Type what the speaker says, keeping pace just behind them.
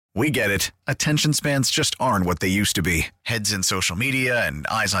We get it. Attention spans just aren't what they used to be. Heads in social media and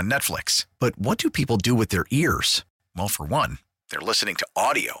eyes on Netflix. But what do people do with their ears? Well, for one, they're listening to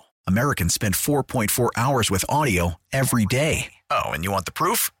audio. Americans spend 4.4 hours with audio every day. Oh, and you want the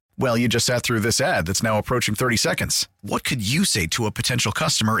proof? Well, you just sat through this ad that's now approaching 30 seconds. What could you say to a potential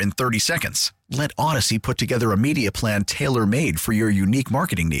customer in 30 seconds? Let Odyssey put together a media plan tailor-made for your unique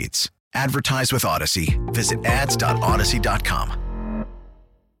marketing needs. Advertise with Odyssey. Visit ads.odyssey.com.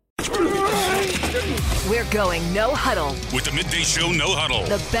 We're going No Huddle. With the Midday Show No Huddle.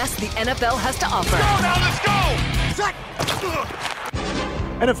 The best the NFL has to offer. Go now, let's go!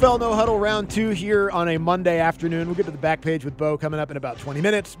 NFL No Huddle round 2 here on a Monday afternoon. We'll get to the back page with Bo coming up in about 20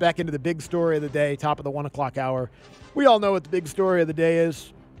 minutes. Back into the big story of the day, top of the 1 o'clock hour. We all know what the big story of the day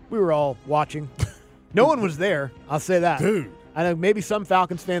is. We were all watching. No one was there, I'll say that. Dude. I know maybe some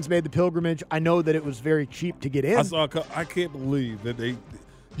Falcons fans made the pilgrimage. I know that it was very cheap to get in. I can't believe that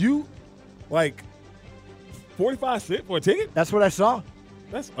you, 45 cents for a ticket? That's what I saw.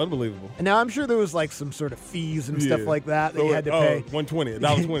 That's unbelievable. And now I'm sure there was like some sort of fees and stuff like that you had to pay.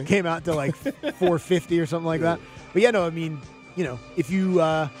 $1.20. Came out to like $4.50 or something like that. But yeah, no, I mean, you know, if you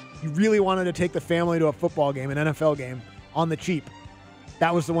really wanted to take the family to a football game, an NFL game, on the cheap,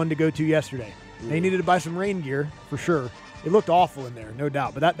 that was the one to go to yesterday. They needed to buy some rain gear for sure. It looked awful in there, no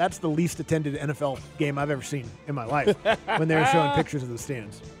doubt. But that's the least attended NFL game I've ever seen in my life when they were showing pictures of the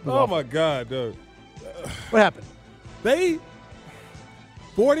stands. Oh, my God, dude. What happened? They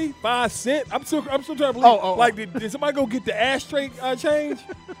 45 cents. I'm still trying to believe. Did somebody go get the ashtray change?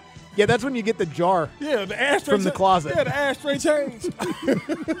 Yeah, that's when you get the jar. Yeah, the ashtray from the closet. Yeah, the ashtray change.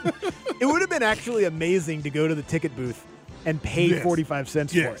 It would have been actually amazing to go to the ticket booth and pay 45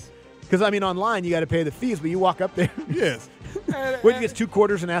 cents for it. Because, I mean, online, you got to pay the fees, but you walk up there. Yes. Would you get 2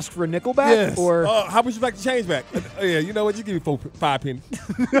 quarters and ask for a nickel back? Yes. Or how much you like to change back? Yeah, you know what? You give me 5 pennies.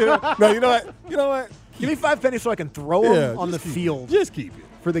 No, you know what? Give me 5 pennies so I can throw them on the field. Just keep it.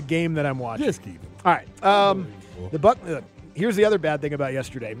 For the game that I'm watching. Just keep it. All right. Here's the other bad thing about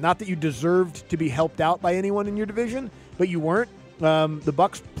yesterday. Not that you deserved to be helped out by anyone in your division, but you weren't. The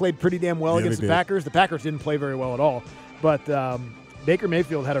Bucs played pretty damn well against the Packers. The Packers didn't play very well at all. But Baker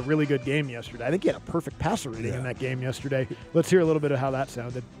Mayfield had a really good game yesterday. I think he had a perfect passer rating in that game yesterday. Let's hear a little bit of how that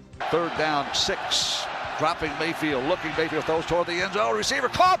sounded. 3rd down, 6. Dropping Mayfield, looking Mayfield, throws toward the end zone. Receiver,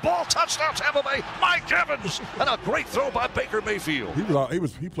 caught ball, touchdown, Tampa Bay. Mike Evans, and a great throw by Baker Mayfield.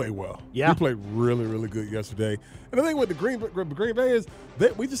 He played well. Yeah, he played really, really good yesterday. And the thing with the Green Bay is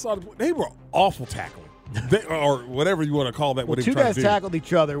we just saw they were awful tackling. Or whatever you want to call that. Well, 2 guys tackled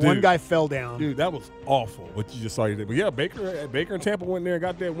each other. Dude, 1 guy fell down. Dude, that was awful what you just saw. But yeah, Baker and Tampa went there and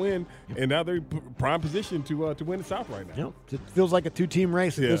got that win, and now they're prime position to win the South right now. Yep. It feels like a 2-team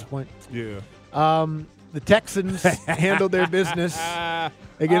race at this point. Yeah. The Texans handled their business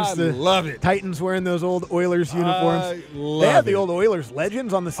against the Titans wearing those old Oilers uniforms. They had the old Oilers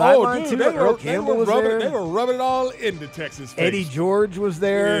legends on the sideline, too. Earl Campbell was there. They were rubbing it all into Texas. Eddie George was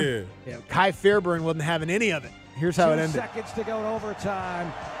there. Yeah. Kai Fairburn wasn't having any of it. Here's how it ended. 2 seconds to go in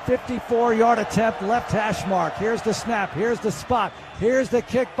overtime. 54-yard attempt, left hash mark. Here's the snap. Here's the spot. Here's the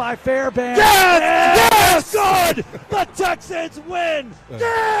kick by Fairbairn. Yes! Good! The Texans win!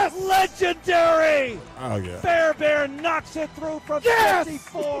 Yes! Legendary! Oh, yeah. Fairbairn knocks it through from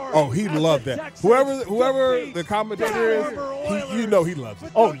 54. Oh, he loved that. Whoever the commentator is, you know he loves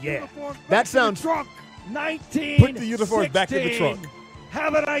it. Oh, yeah. That sounds... 19. Put the uniforms back in the trunk.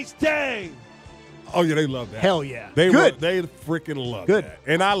 Have a nice day. Oh, yeah, they love that. Hell yeah. They freaking love that.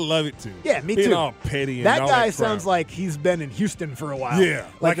 And I love it, too. Yeah, me Being too. all petty and that all guy that sounds like he's been in Houston for a while. Yeah.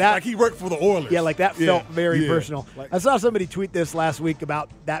 Like he worked for the Oilers. Yeah, like that felt very personal. I saw somebody tweet this last week about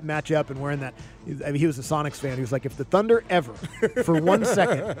that matchup and wearing that. I mean, he was a Sonics fan. He was like, if the Thunder ever, for 1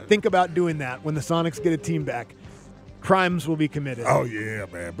 second, think about doing that when the Sonics get a team back, crimes will be committed. Oh, yeah,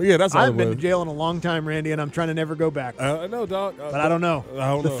 man. But, yeah, that's all I've been to jail in a long time, Randy, and I'm trying to never go back. I know, dog. But I don't know.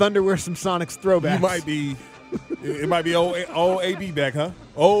 The Thunder wear some Sonics throwbacks. You might be – it might be OAB back, huh?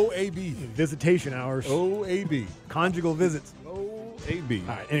 OAB. Visitation hours. OAB. Conjugal visits. OAB.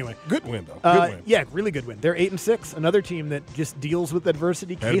 All right, anyway. Good win, though. Good win. Yeah, really good win. They're 8-6. Another team that just deals with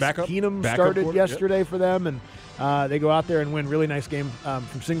adversity. Case Keenum started yesterday for them, and they go out there and win. Really nice game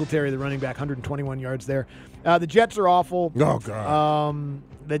from Singletary, the running back, 121 yards there. The Jets are awful. Oh, God.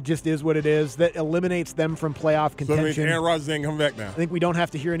 That just is what it is. That eliminates them from playoff contention. So Aaron Rodgers ain't coming back now. I think we don't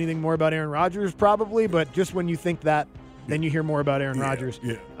have to hear anything more about Aaron Rodgers probably, but just when you think that then you hear more about Aaron Rodgers.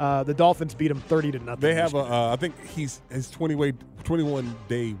 Yeah. The Dolphins beat him 30-0. They have I think his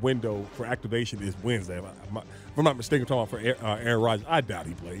 21-day window for activation is Wednesday. If I'm not mistaken, I'm talking about for Aaron Rodgers. I doubt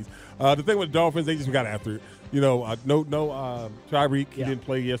he plays. The thing with the Dolphins, they just got after it. No Tyreek, he didn't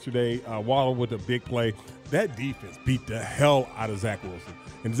play yesterday. Waddle with a big play. That defense beat the hell out of Zach Wilson.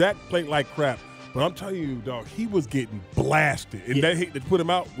 And Zach played like crap. But I'm telling you, dog, he was getting blasted. And that hit that put him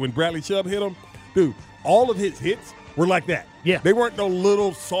out when Bradley Chubb hit him, dude, all of his hits were like that. Yeah. They weren't no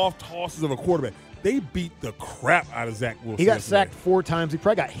little soft tosses of a quarterback. They beat the crap out of Zach Wilson. He got yesterday. sacked 4 times. He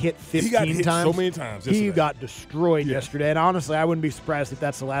probably got hit 15 times. He got hit so many times yesterday. He got destroyed yesterday. And honestly, I wouldn't be surprised if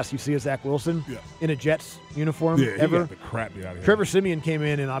that's the last you see of Zach Wilson in a Jets uniform ever. He got the crap out of here. Trevor Siemian came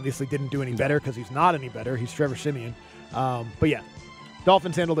in and obviously didn't do any better because he's not any better. He's Trevor Siemian. But yeah,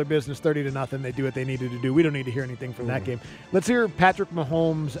 Dolphins handle their business 30-0. They do what they needed to do. We don't need to hear anything from that game. Let's hear Patrick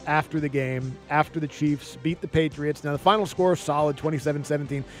Mahomes after the game, after the Chiefs beat the Patriots. Now, the final score is solid,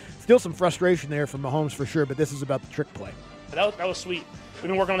 27-17. Still some frustration there from Mahomes for sure, but this is about the trick play. That was sweet. We've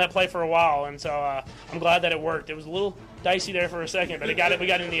been working on that play for a while, and so I'm glad that it worked. It was a little dicey there for a second, but we got it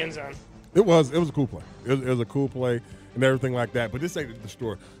in the end zone. It was a cool play. It was a cool play and everything like that. But this ain't the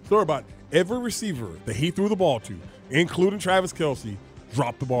story. Story about every receiver that he threw the ball to, including Travis Kelce,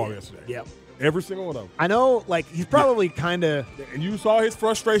 dropped the ball yesterday. Yep. Every single one of them. I know, he's probably kind of. And you saw his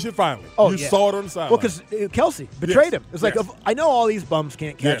frustration finally. Oh, you saw it on the sideline. Well, because Kelce betrayed him. It's I know all these bums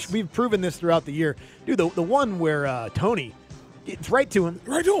can't catch. Yes. We've proven this throughout the year. Dude, the one where Tony, it's right to him.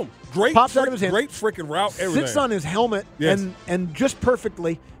 Right to him. Great. Pops out of his hand. Great freaking route. Everything. Sits on his helmet and just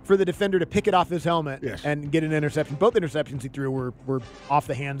perfectly for the defender to pick it off his helmet and get an interception. Both interceptions he threw were off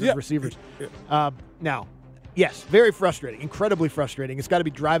the hands of receivers. Now, yes, very frustrating. Incredibly frustrating. It's got to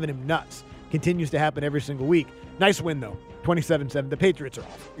be driving him nuts. Continues to happen every single week. Nice win, though. 27-7. The Patriots are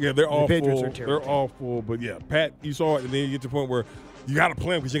awful. Yeah, they're awful. The Patriots are terrible. They're awful. But, yeah, Pat, you saw it, and then you get to the point where you got to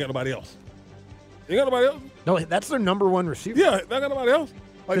play them because you ain't got nobody else. You got nobody else? No, that's their number one receiver. Yeah, they got nobody else.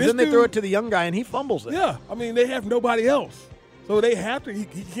 Because then they throw it to the young guy, and he fumbles it. Yeah, I mean, they have nobody else. So they have to. He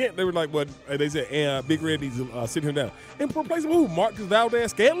can't. They were like, what they said. Big Red needs to sit him down. And replace him who? Marcus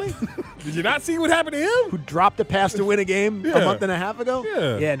Valdez-Scantling? Did you not see what happened to him? Who dropped a pass to win a game a month and a half ago?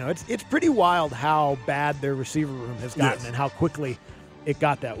 Yeah. Yeah. No, it's pretty wild how bad their receiver room has gotten and how quickly it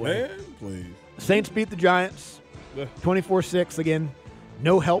got that way. Man, please. Saints beat the Giants, 24-6 again.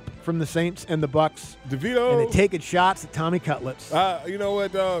 No help from the Saints and the Bucks. DeVito. And they taking shots at Tommy Cutlets. You know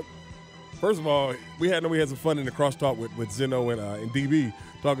what, first of all, we had some fun in the crosstalk with Zeno and DB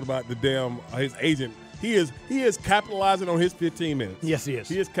talking about the damn his agent. He is capitalizing on his 15 minutes. Yes, he is.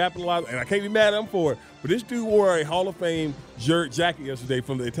 He is capitalizing, and I can't be mad at him for it. But this dude wore a Hall of Fame jacket yesterday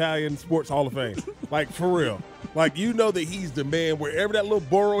from the Italian Sports Hall of Fame. Like, for real. Like, you know that he's the man. Wherever that little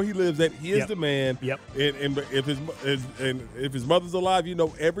borough he lives at, he is the man. Yep. And if his mother's alive, you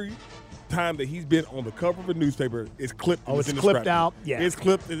know every time that he's been on the cover of a newspaper, it's clipped. It's clipped out. Yeah, it's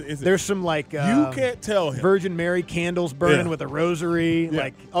clipped. There's some you can't tell him Virgin Mary candles burning with a rosary. Yeah.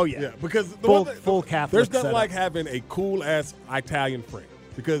 Because full Catholic. There's nothing like having a cool ass Italian friend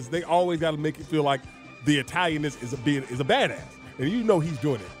because they always got to make it feel like the Italianness is a badass, and you know he's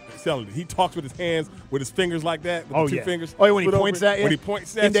doing it. Selling it. He talks with his hands, with his fingers like that, with the two fingers. Oh, when he points at you? When he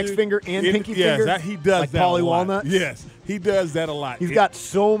points at Index finger and pinky finger? Yes, he does like that Paulie a lot. Walnut? Yes, he does that a lot. He's got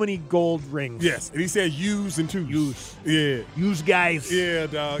so many gold rings. Yes, and he says use and twos. Use. Yeah. Use guys. Yeah,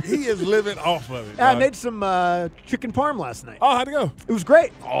 dog. He is living off of it. I made some chicken parm last night. Oh, how'd it go? It was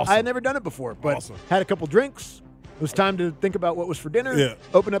great. Awesome. I had never done it before, but had a couple drinks. It was time to think about what was for dinner. Yeah.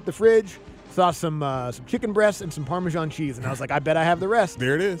 Open up the fridge. Saw some chicken breasts and some Parmesan cheese, and I was like, I bet I have the rest.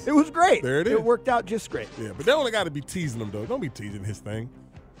 There it is. It was great. There it is. It worked out just great. Yeah, but they only got to be teasing him, though. Don't be teasing his thing.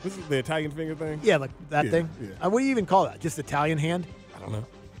 This is the Italian finger thing? Yeah, like that thing. Yeah. What do you even call that? Just Italian hand? I don't know.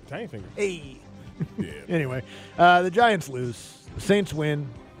 Italian finger. Hey. Yeah. Anyway, the Giants lose. The Saints win.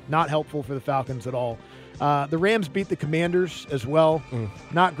 Not helpful for the Falcons at all. The Rams beat the Commanders as well.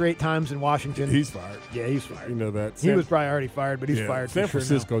 Not great times in Washington. He's fired. Yeah, he's fired. You know that. He was probably already fired, but he's fired. San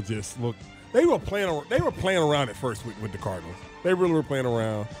Francisco just looked. They were playing around at first with the Cardinals. They really were playing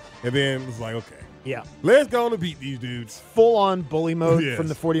around, and then it was like, okay, yeah, let's go on and beat these dudes. Full on bully mode from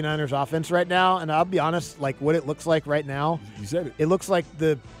the 49ers offense right now, and I'll be honest, like what it looks like right now. You said it. It looks like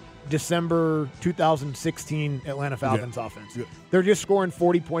the December 2016 Atlanta Falcons offense. Yeah. They're just scoring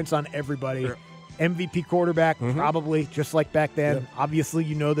 40 points on everybody. Yeah. MVP quarterback, probably just like back then. Yeah. Obviously,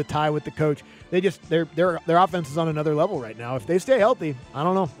 you know the tie with the coach. Their offense is on another level right now. If they stay healthy, I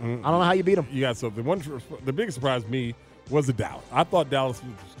don't know. I don't know how you beat them. You got something. The biggest surprise to me was the Dallas. I thought Dallas.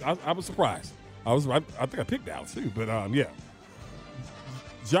 I was surprised. I think I picked Dallas too. But yeah,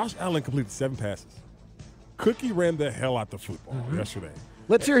 Josh Allen completed 7 passes. Cookie ran the hell out the football yesterday.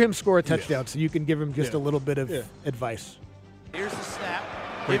 Let's hear him score a touchdown so you can give him just a little bit of advice. Here's the snap.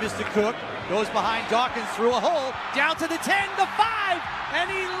 Give us to Cook. Goes behind Dawkins through a hole. Down to the 10, the 5, and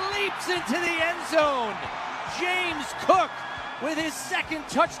he leaps into the end zone. James Cook with his second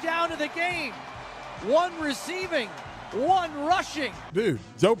touchdown of the game. 1 receiving, 1 rushing. Dude,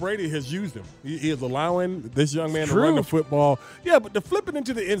 Joe Brady has used him. He is allowing this young man to run the football. Yeah, but the flipping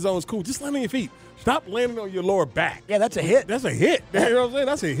into the end zone is cool. Just land on your feet. Stop landing on your lower back. Yeah, that's a hit. That's a hit. You know what I'm saying?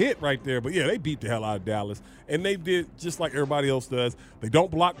 That's a hit right there. But, yeah, they beat the hell out of Dallas. And they did just like everybody else does. They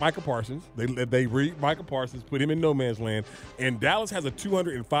don't block Micah Parsons. They read Micah Parsons, put him in no man's land. And Dallas has a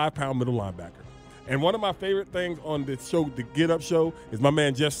 205-pound middle linebacker. And one of my favorite things on the show, the Get Up show, is my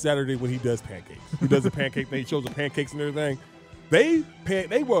man Jeff Saturday when he does pancakes. He does the pancake thing. He shows the pancakes and everything.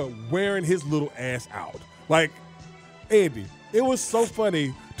 They were wearing his little ass out. Like, Andy, it was so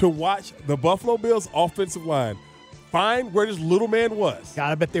funny to watch the Buffalo Bills offensive line find where this little man was.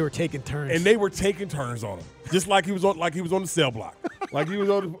 God, I bet they were taking turns. And they were taking turns on him. Just like he was on the cell block. like he was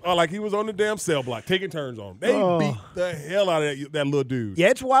on the damn cell block, taking turns on him. They beat the hell out of that little dude. Yeah,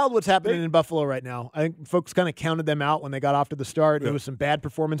 it's wild what's happening in Buffalo right now. I think folks kind of counted them out when they got off to the start. There was some bad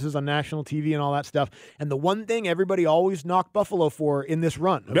performances on national TV and all that stuff. And the one thing everybody always knocked Buffalo for in this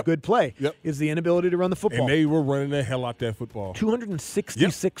run of good play is the inability to run the football. And they were running the hell out that football.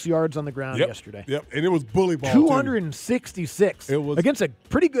 266 yards on the ground yesterday. Yep, and it was bully ball 266. It was against a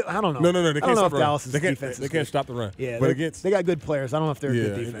pretty good, I don't know. No, they can't stop the run. They can't stop the run. Yeah, but they got good players. I don't know if they're a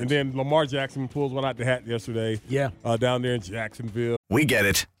good defense. And then Lamar Jackson pulls one out the hat yesterday. Yeah. Down there in Jacksonville. We get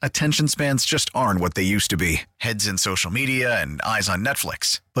it. Attention spans just aren't what they used to be. Heads in social media and eyes on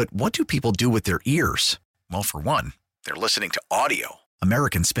Netflix. But what do people do with their ears? Well, for one, they're listening to audio.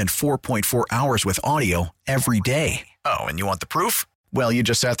 Americans spend 4.4 hours with audio every day. Oh, and you want the proof? Well, you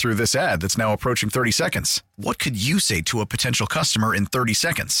just sat through this ad that's now approaching 30 seconds. What could you say to a potential customer in 30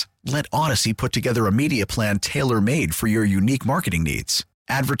 seconds? Let Odyssey put together a media plan tailor-made for your unique marketing needs.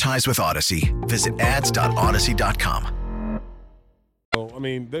 Advertise with Odyssey. Visit ads.odyssey.com. So, I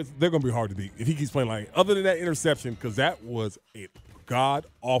mean, they're going to be hard to beat if he keeps playing like other than that interception, because that was a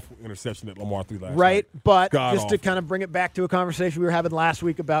god-awful interception that Lamar threw last night. But just to kind of bring it back to a conversation we were having last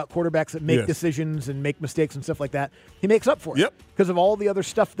week about quarterbacks that make decisions and make mistakes and stuff like that, he makes up for it because of all the other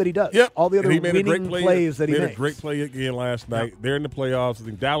stuff that he does, all the other winning plays that he makes. Made a great play again last night. They're in the playoffs. I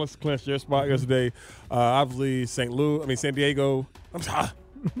think Dallas clinched their spot yesterday. Obviously, San Francisco.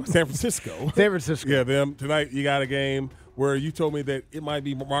 San Francisco. Yeah, them. Tonight you got a game where you told me that it might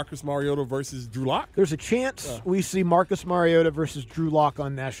be Marcus Mariota versus Drew Lock. There's a chance we see Marcus Mariota versus Drew Lock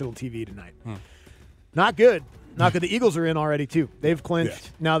on national TV tonight. Not good. Not good. The Eagles are in already, too. They've clinched.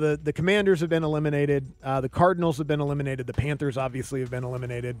 Yes. Now, the Commanders have been eliminated. The Cardinals have been eliminated. The Panthers, obviously, have been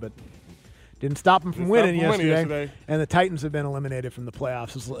eliminated, but didn't stop them from winning yesterday. And the Titans have been eliminated from the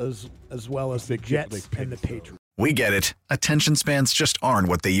playoffs as well as the Jets and the Patriots. We get it. Attention spans just aren't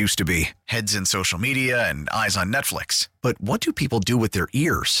what they used to be. Heads in social media and eyes on Netflix. But what do people do with their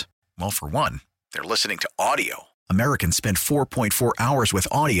ears? Well, for one, they're listening to audio. Americans spend 4.4 hours with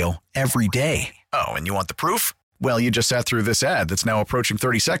audio every day. Oh, and you want the proof? Well, you just sat through this ad that's now approaching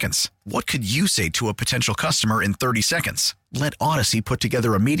 30 seconds. What could you say to a potential customer in 30 seconds? Let Odyssey put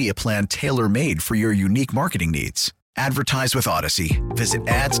together a media plan tailor-made for your unique marketing needs. Advertise with Odyssey. Visit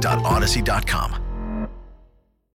ads.odyssey.com.